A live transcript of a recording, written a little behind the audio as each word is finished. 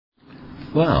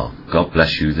Well, God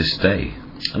bless you this day.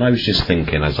 And I was just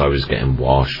thinking, as I was getting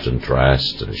washed and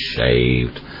dressed and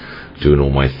shaved, doing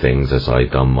all my things, as I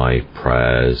done my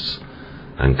prayers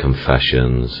and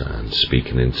confessions and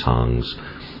speaking in tongues,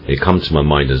 it come to my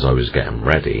mind as I was getting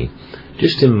ready,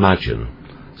 just imagine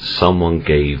someone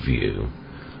gave you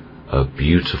a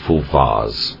beautiful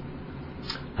vase,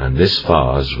 and this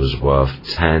vase was worth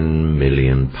 £10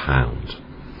 million,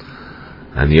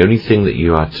 and the only thing that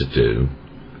you had to do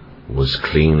was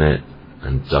clean it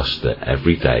and dust it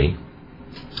every day.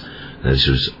 And this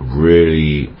was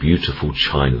really beautiful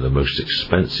china, the most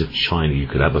expensive china you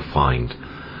could ever find,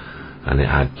 and it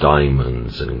had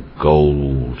diamonds and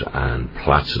gold and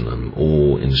platinum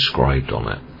all inscribed on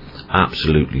it.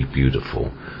 Absolutely beautiful,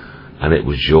 and it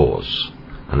was yours.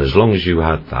 And as long as you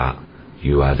had that,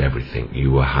 you had everything.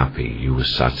 You were happy, you were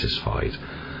satisfied.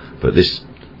 But this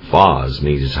vase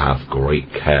needed to have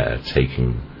great care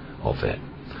taken of it,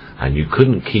 and you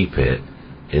couldn't keep it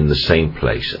in the same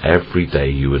place. Every day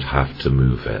you would have to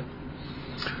move it.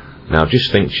 Now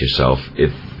just think to yourself,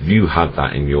 if you had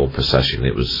that in your possession,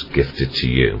 it was gifted to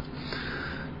you,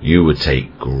 you would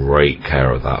take great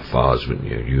care of that vase, wouldn't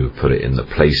you? You would put it in the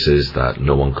places that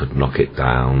no one could knock it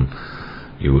down.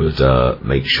 You would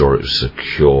make sure it was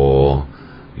secure.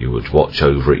 You would watch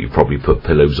over it. You probably put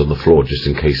pillows on the floor just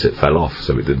in case it fell off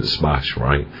so it didn't smash,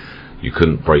 right? You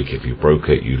couldn't break it. If you broke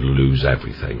it, you'd lose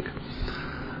everything.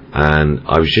 And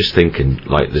I was just thinking,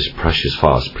 like this precious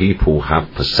vase, people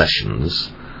have possessions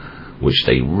which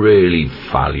they really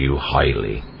value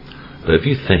highly. But if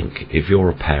you think, if you're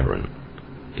a parent,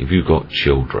 if you've got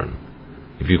children,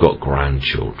 if you've got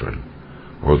grandchildren,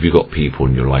 or if you've got people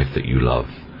in your life that you love,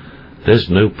 there's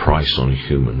no price on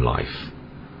human life.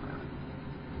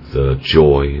 The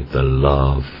joy, the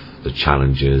love, the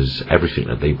challenges, everything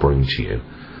that they bring to you.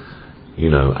 You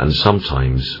know, and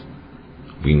sometimes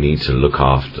we need to look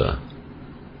after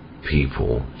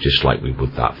people just like we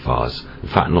would that vase. In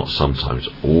fact, not sometimes,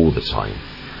 all the time.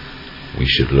 We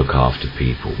should look after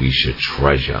people. We should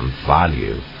treasure and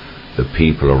value the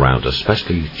people around us,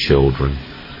 especially children.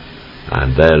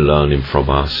 And they're learning from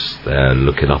us. They're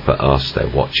looking up at us. They're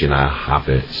watching our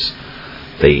habits.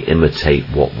 They imitate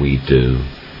what we do.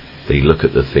 They look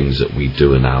at the things that we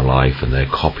do in our life and they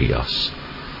copy us.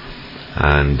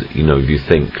 And, you know, if you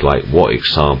think, like, what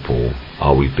example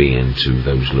are we being to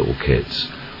those little kids?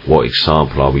 What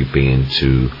example are we being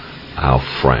to our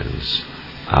friends,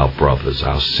 our brothers,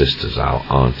 our sisters, our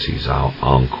aunties, our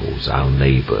uncles, our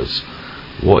neighbours?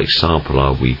 What example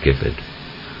are we giving?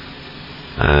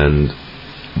 And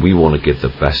we want to give the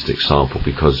best example,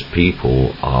 because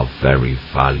people are very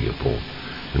valuable.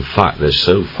 In fact, they're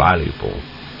so valuable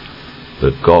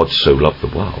that God so loved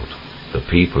the world, the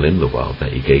people in the world,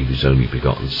 that he gave his only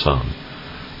begotten Son,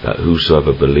 that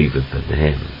whosoever believeth in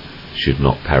him should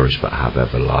not perish but have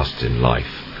everlasting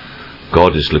life.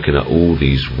 God is looking at all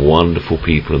these wonderful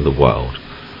people in the world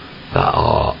that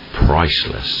are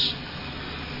priceless,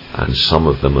 and some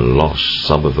of them are lost,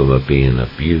 some of them are being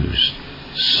abused,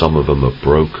 some of them are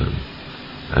broken,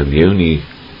 and the only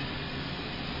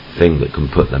thing that can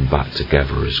put them back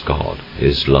together is God,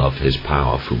 his love, his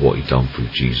power, through what he done through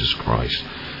Jesus Christ,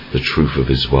 the truth of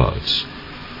his words.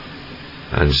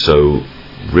 And so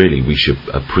really we should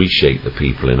appreciate the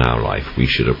people in our life. We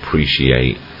should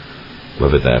appreciate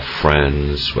whether they're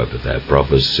friends, whether they're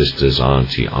brothers, sisters,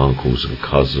 auntie, uncles and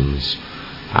cousins,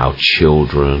 our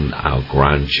children, our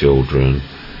grandchildren,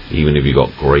 even if you've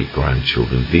got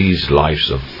great-grandchildren. These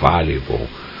lives are valuable,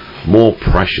 more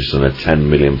precious than a £10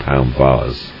 million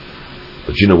vase.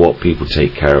 But you know what? People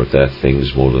take care of their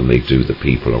things more than they do the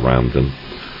people around them.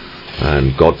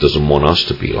 And God doesn't want us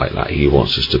to be like that. He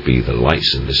wants us to be the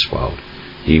lights in this world.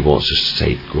 He wants us to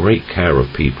take great care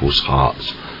of people's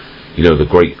hearts. You know, the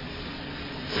great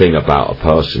thing about a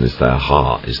person is their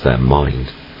heart, is their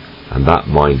mind. And that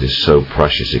mind is so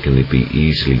precious, it can be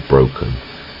easily broken.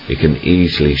 It can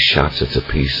easily shatter to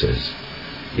pieces.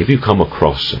 If you come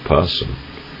across a person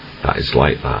that is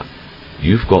like that,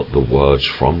 you've got the words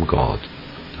from God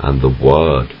and the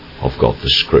word of God, the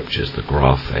scriptures, the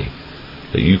graphe,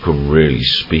 that you can really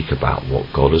speak about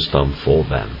what God has done for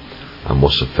them and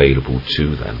what's available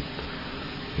to them.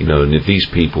 You know, and if these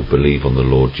people believe on the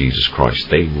Lord Jesus Christ,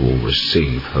 they will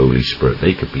receive Holy Spirit.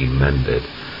 They could be mended,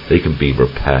 they can be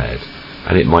repaired,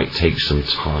 and it might take some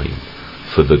time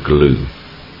for the glue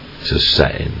to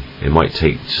set in. It might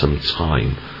take some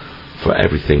time for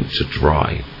everything to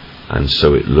dry, and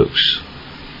so it looks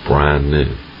brand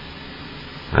new.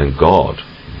 And God,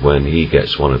 when he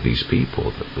gets one of these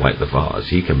people, like the vase,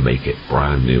 he can make it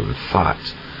brand new. In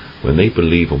fact, when they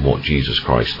believe on what Jesus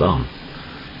Christ done,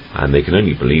 And they can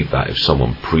only believe that if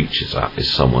someone preaches that, if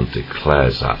someone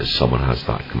declares that, if someone has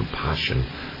that compassion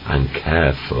and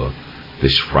care for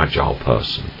this fragile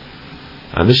person.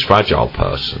 And this fragile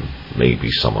person may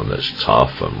be someone that's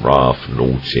tough and rough,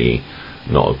 naughty,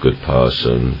 not a good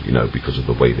person, because of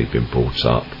the way they've been brought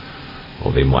up.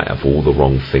 Or they might have all the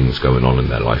wrong things going on in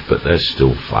their life, but they're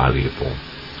still valuable.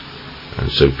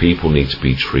 And so people need to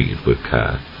be treated with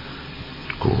care.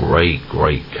 Great,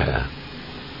 great care.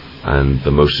 And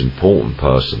the most important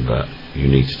person that you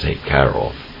need to take care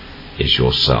of is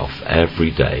yourself.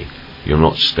 Every day, you're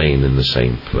not staying in the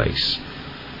same place.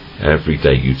 Every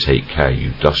day you take care,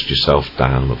 you dust yourself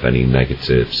down of any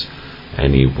negatives,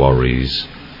 any worries,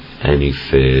 any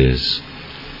fears,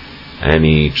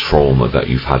 any trauma that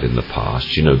you've had in the past.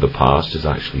 The past is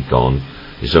actually gone.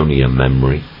 It's only a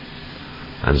memory.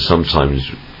 And sometimes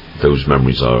those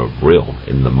memories are real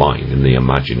in the mind, in the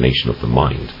imagination of the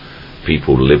mind.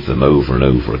 People live them over and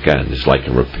over again. It's like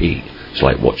a repeat. It's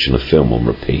like watching a film on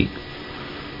repeat.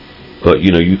 But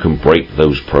you can break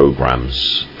those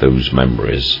programs, those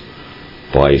memories,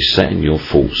 by setting your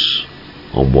thoughts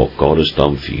on what God has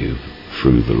done for you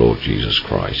through the Lord Jesus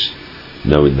Christ.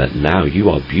 Knowing that now you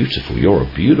are beautiful. You're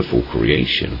a beautiful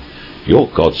creation. You're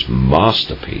God's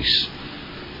masterpiece.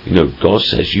 God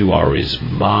says you are His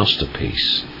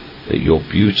masterpiece. That you're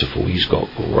beautiful. He's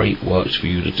got great works for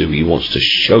you to do. He wants to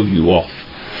show you off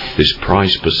this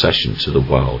prized possession to the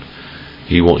world.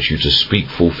 He wants you to speak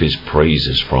forth His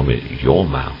praises from your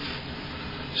mouth.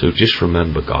 So just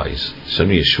remember, guys, it's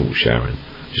only a short sharing.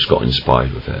 Just got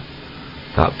inspired with it.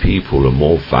 That people are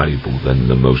more valuable than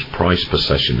the most prized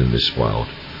possession in this world.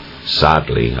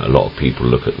 Sadly, a lot of people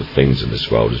look at the things in this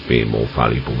world as being more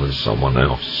valuable than someone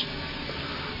else.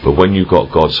 But when you've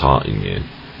got God's heart in you,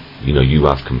 you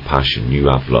have compassion, you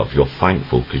have love, you're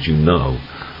thankful because you know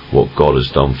what God has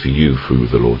done for you through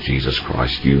the Lord Jesus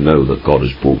Christ. You know that God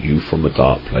has brought you from a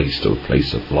dark place to a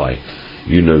place of light.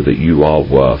 You know that you are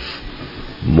worth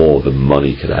more than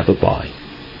money could ever buy.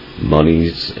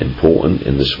 Money's important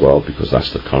in this world because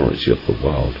that's the currency of the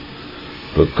world.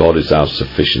 But God is our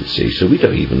sufficiency, so we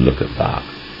don't even look at that.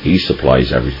 He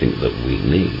supplies everything that we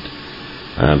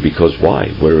need. Because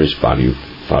why? We're His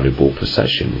valuable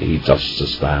possession. He dusts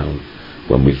us down.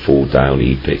 When we fall down,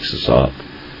 He picks us up.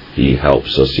 He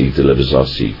helps us, He delivers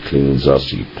us, He cleans us,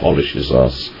 He polishes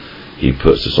us. He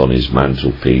puts us on His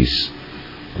mantelpiece,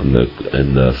 in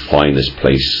the finest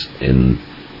place in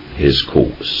His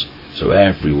courts. So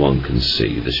everyone can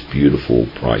see this beautiful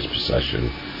prized possession.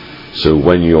 So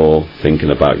when you're thinking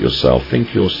about yourself,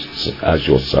 think as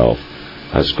yourself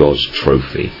as God's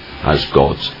trophy, as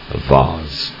God's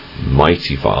vase,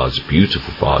 mighty vase,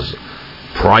 beautiful vase,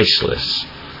 priceless.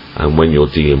 And when you're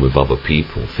dealing with other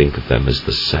people, think of them as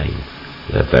the same.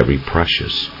 They're very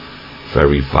precious,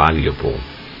 very valuable,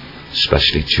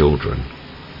 especially children.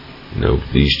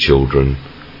 These children,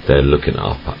 they're looking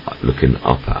up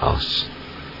at us.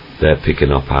 They're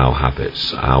picking up our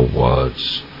habits, our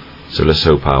words. So let's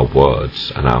hope our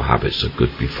words and our habits are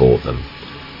good before them.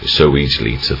 It's so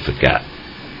easily to forget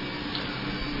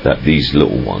that these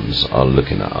little ones are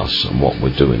looking at us and what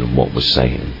we're doing and what we're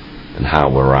saying and how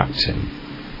we're acting.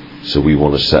 So we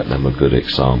want to set them a good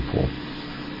example.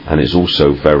 And it's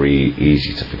also very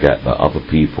easy to forget that other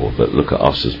people that look at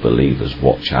us as believers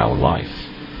watch our life.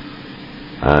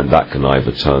 And that can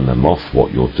either turn them off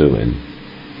what you're doing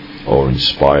or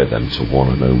inspire them to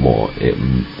want to know more. It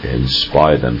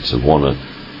inspire them to want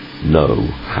to know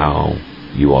how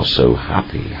you are so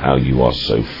happy, how you are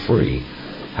so free,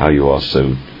 how you are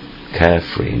so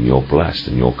carefree and you're blessed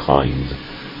and you're kind,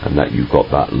 and that you've got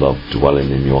that love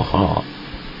dwelling in your heart,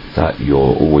 that you're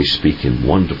always speaking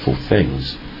wonderful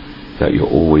things, that you're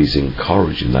always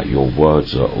encouraging, that your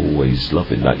words are always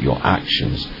loving, that your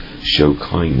actions show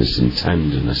kindness and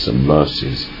tenderness and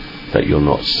mercies, that you're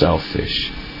not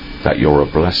selfish, that you're a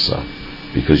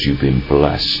blesser because you've been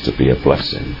blessed to be a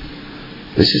blessing.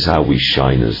 This is how we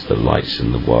shine as the lights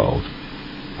in the world.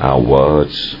 Our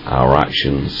words, our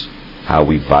actions, how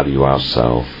we value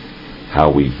ourselves, how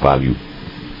we value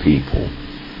people,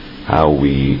 how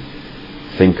we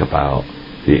think about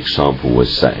the example we're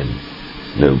setting.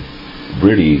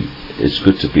 Really, it's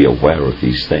good to be aware of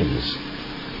these things,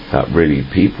 that really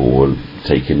people are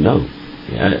taking note.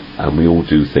 Yeah, and we all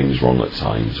do things wrong at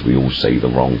times. We all say the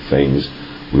wrong things.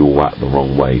 We all act the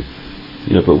wrong way.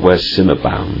 But where sin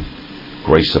abounds,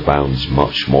 grace abounds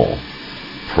much more.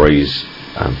 Praise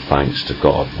and thanks to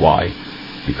God. Why?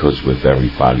 Because we're very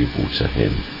valuable to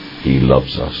Him. He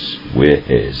loves us. We're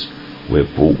His. We're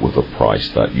bought with a price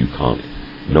that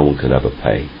no one could ever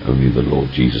pay. Only the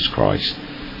Lord Jesus Christ.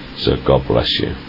 So God bless you.